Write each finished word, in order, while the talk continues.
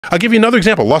I'll give you another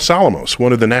example. Los Alamos,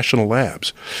 one of the national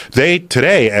labs. They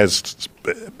today, as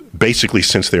basically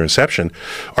since their inception,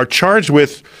 are charged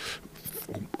with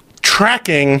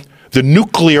tracking the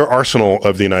nuclear arsenal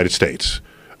of the United States.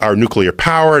 Our nuclear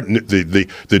power, the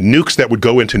nukes that would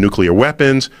go into nuclear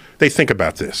weapons. They think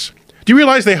about this. Do you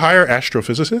realize they hire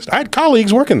astrophysicists? I had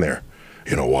colleagues working there.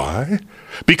 You know why?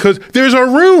 Because there's a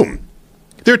room.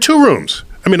 There are two rooms.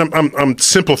 I mean, I'm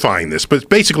simplifying this, but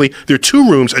basically there are two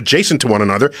rooms adjacent to one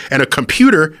another and a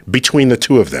computer between the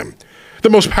two of them. The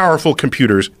most powerful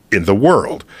computers in the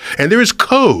world. And there is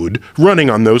code running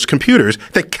on those computers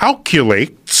that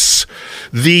calculates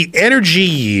the energy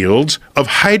yields of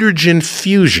hydrogen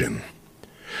fusion.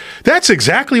 That's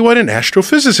exactly what an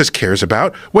astrophysicist cares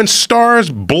about when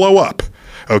stars blow up,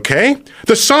 okay?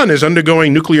 The sun is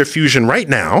undergoing nuclear fusion right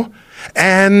now,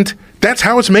 and that's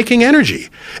how it's making energy.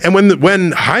 And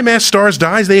when high-mass stars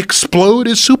die, they explode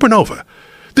as supernova.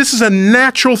 This is a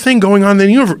natural thing going on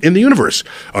in the universe.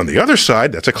 On the other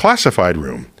side, that's a classified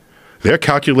room. They're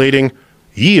calculating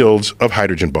yields of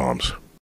hydrogen bombs.